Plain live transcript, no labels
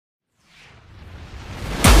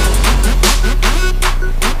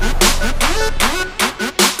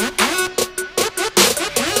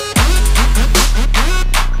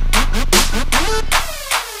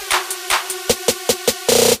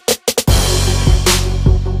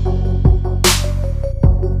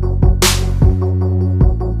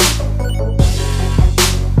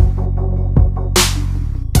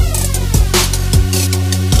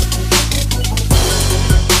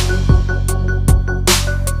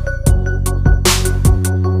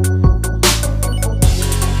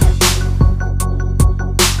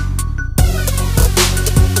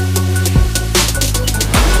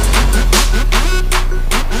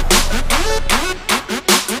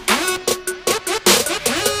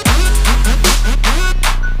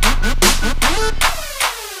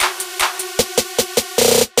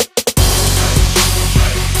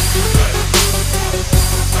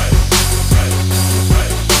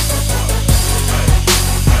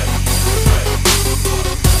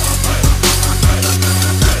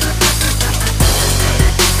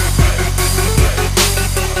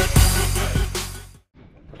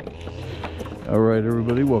Alright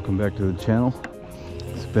everybody, welcome back to the channel.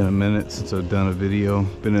 It's been a minute since I've done a video.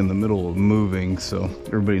 Been in the middle of moving, so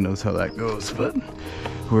everybody knows how that goes. But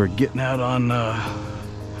we're getting out on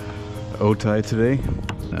Otay today.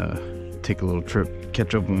 Take a little trip,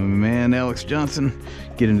 catch up with my man Alex Johnson,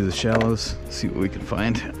 get into the shallows, see what we can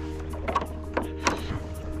find.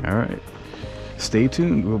 Alright, stay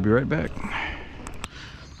tuned, we'll be right back.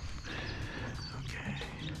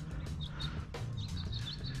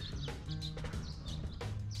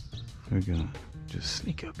 We're gonna just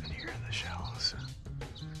sneak up in here in the shallows.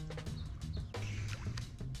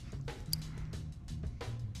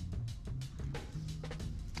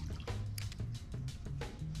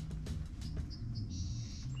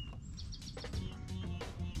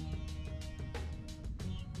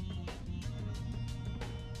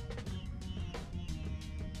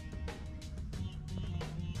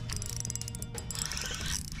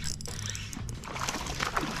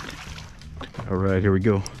 All right, here we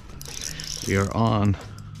go. We are on.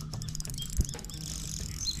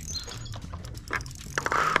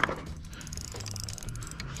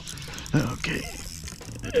 Okay.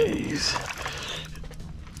 Jeez.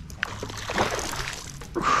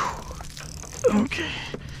 Okay.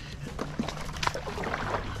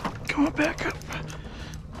 Come on back up.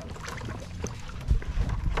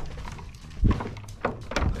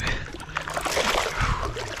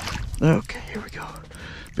 Okay, here we go.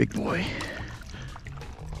 Big boy.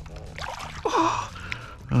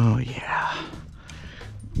 Oh yeah.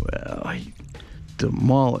 Well, he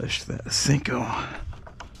demolished that Cinco.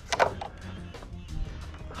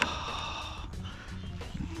 Oh,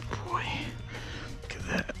 boy, look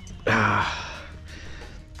at that.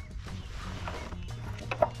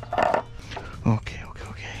 Okay.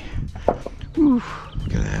 Ooh,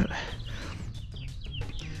 look at that.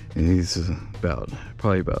 And he's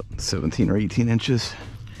probably about 17 or 18 inches.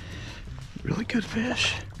 Really good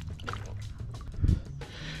fish.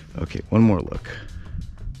 Okay, one more look.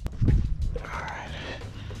 Alright.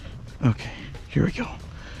 Okay, here we go.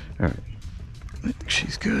 Alright. I think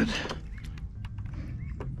she's good.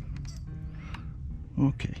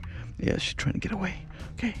 Okay. Yeah, she's trying to get away.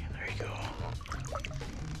 Okay, there you go.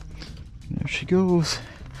 There she goes.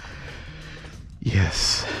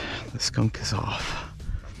 Yes, the skunk is off.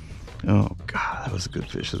 Oh God, that was a good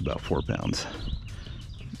fish. It was about 4 pounds.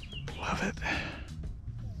 Love it.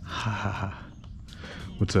 Ha ha ha.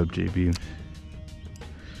 What's up, JB?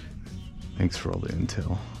 Thanks for all the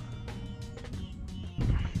intel.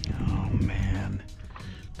 Oh man,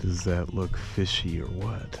 does that look fishy or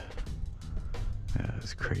what? That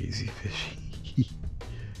is crazy fishy.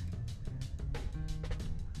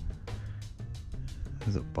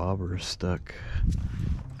 There's a bobber stuck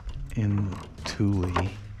in the tule.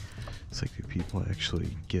 It's like the people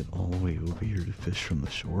actually get all the way over here to fish from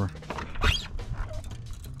the shore.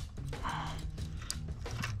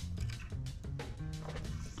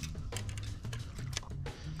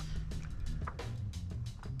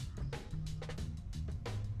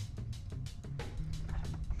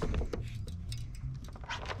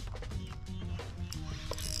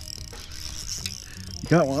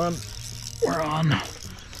 Got one. We're on.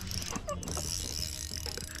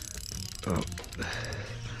 Oh.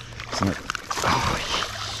 It's not. Oh,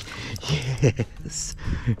 yes.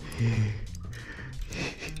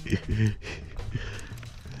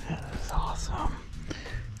 That is awesome.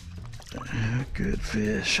 Good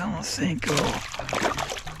fish on a Cinco.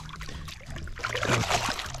 Okay.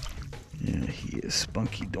 Yeah, he is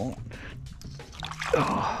spunky. Don't.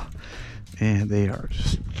 Oh, and they are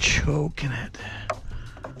just choking it.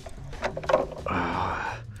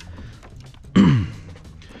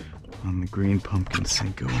 On the green pumpkin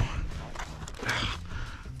Cinco.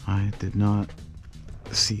 I did not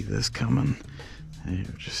see this coming. They're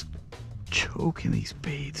just choking these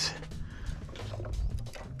baits.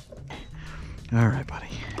 All right, buddy.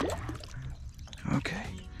 Okay.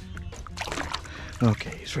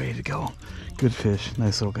 Okay, he's ready to go. Good fish.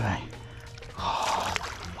 Nice little guy. Oh,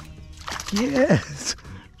 yes.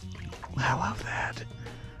 I love that.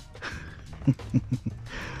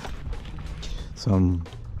 So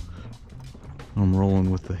I'm rolling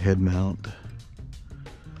with the head mount.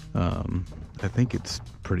 I think it's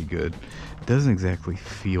pretty good. It doesn't exactly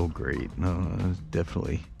feel great. No,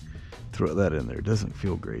 definitely throw that in there. It doesn't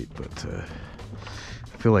feel great, but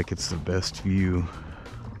I feel like it's the best view.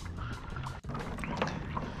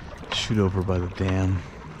 Shoot over by the dam.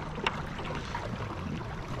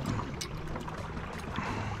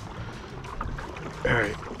 All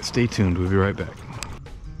right, stay tuned. We'll be right back.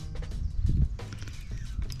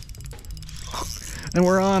 And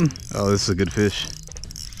we're on. Oh, this is a good fish.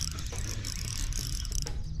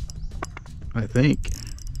 I think.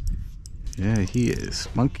 Yeah, he is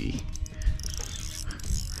spunky.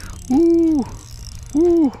 Woo!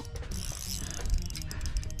 Woo!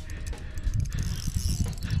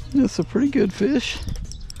 That's a pretty good fish.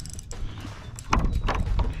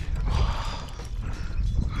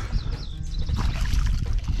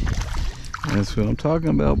 That's what I'm talking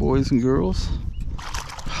about, boys and girls.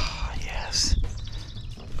 Oh, yes.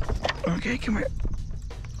 Okay, come here.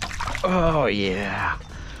 Oh, yeah.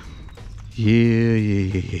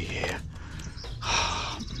 Yeah.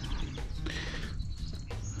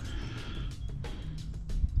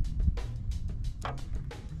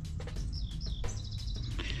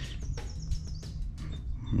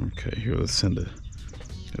 Okay, here, let's send a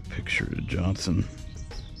picture to Johnson.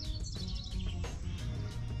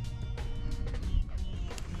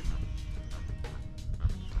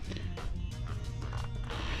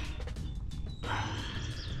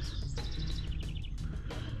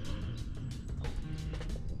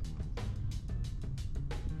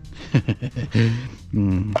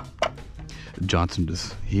 Johnson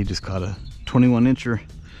just caught a 21-incher.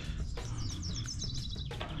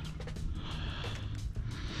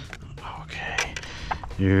 Okay,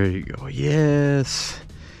 here you go. Yes,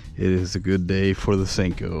 it is a good day for the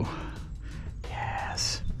Senko.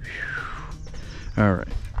 Yes. Whew. All right,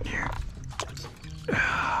 here.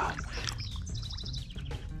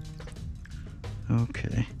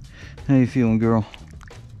 Okay, how you feeling, girl?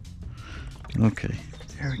 Okay,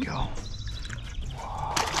 there we go.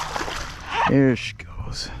 There she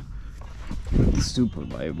goes. Super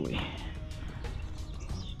lively.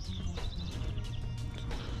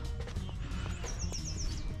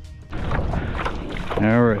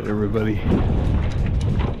 All right, everybody.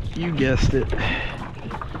 You guessed it.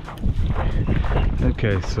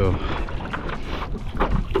 Okay, so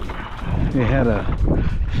we had a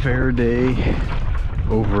fair day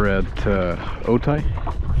over at Otay,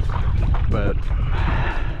 but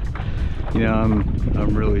you know,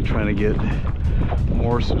 I'm really trying to get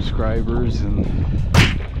more subscribers, and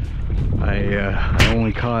I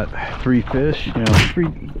only caught 3 fish, you know, 3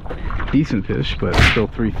 decent fish, but still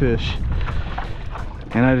 3 fish,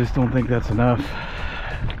 and I just don't think that's enough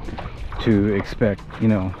to expect, you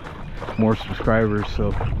know, more subscribers.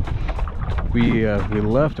 So we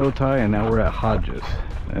left Otay and now we're at Hodges,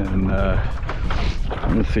 and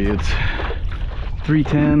let's see, it's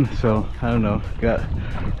 3:10, so I don't know, got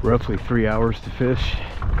roughly 3 hours to fish,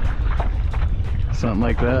 something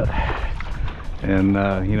like that. And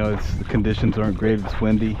you know, the conditions aren't great, it's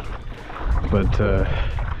windy, but it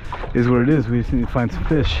is what it is. We just need to find some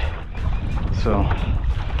fish, so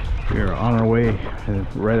we're on our way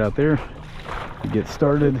right out there to get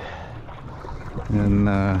started, and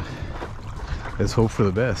let's hope for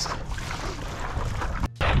the best.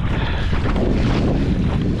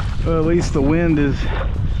 Well, at least the wind is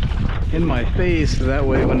in my face, so that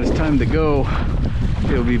way when it's time to go,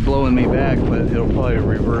 it'll be blowing me back, but it'll probably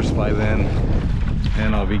reverse by then,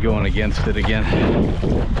 and I'll be going against it again.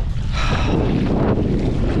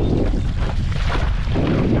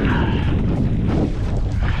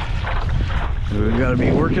 We've got to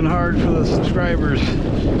be working hard for the subscribers.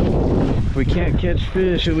 If we can't catch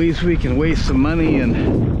fish, at least we can waste some money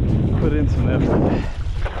and put in some effort.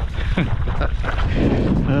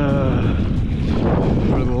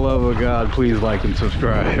 For the love of God, please like and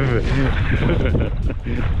subscribe.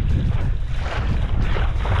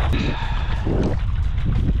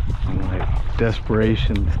 My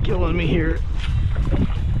desperation is killing me here.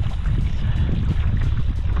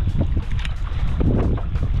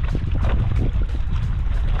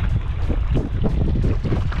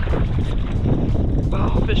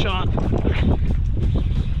 Oh, fish on.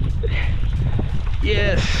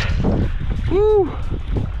 Yes. Woo.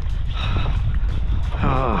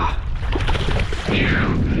 Ah.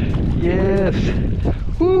 Yes.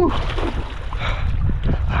 Woo.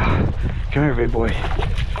 Come here, big boy.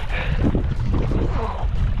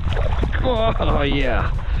 Oh,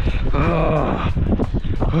 yeah. Oh.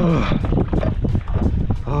 Oh.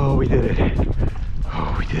 Oh, we did it.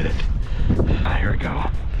 Oh, we did it. Ah, here we go.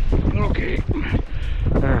 Okay.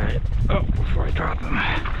 All right. Oh, before I drop them.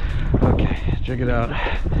 Okay, check it out.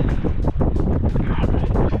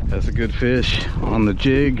 That's a good fish on the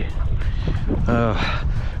jig. I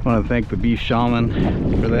want to thank the Beef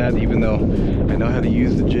Shaman for that, even though I know how to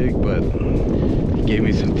use the jig, but he gave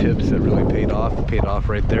me some tips that really paid off. Paid off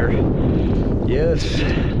right there. Yes,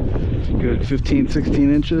 good 15,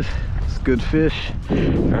 16 inches. It's good fish. All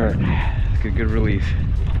right, good release.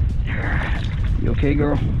 You okay,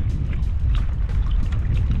 girl?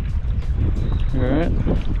 All right.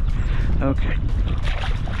 Okay.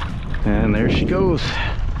 And there she goes.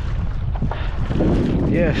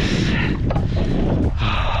 Yes.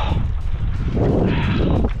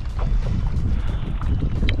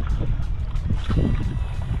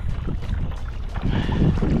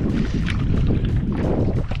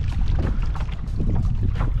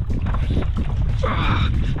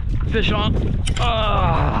 Fish on.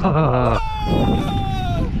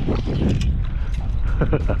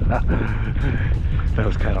 That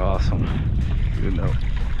was kind of awesome. You know,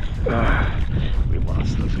 we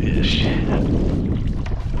lost the fish.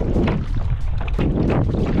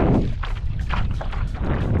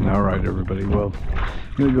 All right, everybody. Well,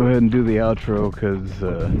 I'm gonna go ahead and do the outro because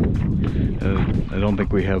I don't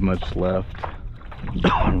think we have much left.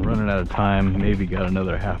 I'm running out of time. Maybe got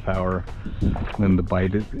another half hour. And the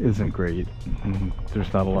bite isn't great.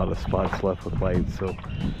 There's not a lot of spots left with bites, so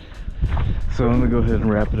I'm gonna go ahead and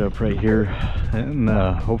wrap it up right here, and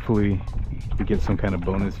hopefully we get some kind of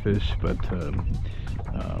bonus fish, but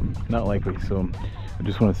not likely. So I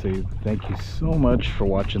just want to say thank you so much for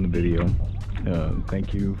watching the video.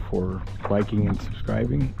 Thank you for liking and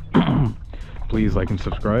subscribing. Please like and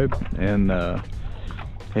subscribe. And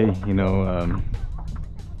hey, you know,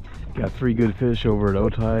 got 3 good fish over at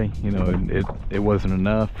Otay. You know, it wasn't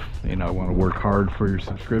enough. You know, I want to work hard for your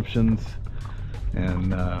subscriptions,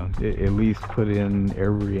 and at least put in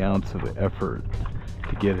every ounce of effort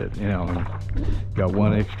to get it. You know, got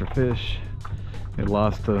 1 extra fish. It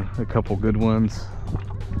lost a couple good ones,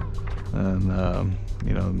 and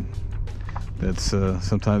you know, that's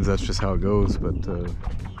sometimes that's just how it goes. But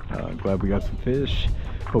glad we got some fish.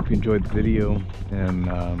 Hope you enjoyed the video, and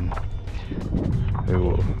I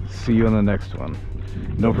will see you on the next one.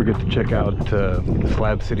 Don't forget to check out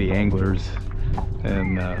Slab City Anglers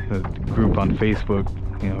and the group on Facebook.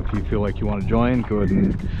 You know, if you feel like you want to join, go ahead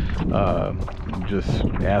and just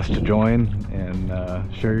ask to join and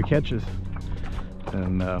share your catches.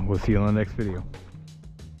 And we'll see you on the next video.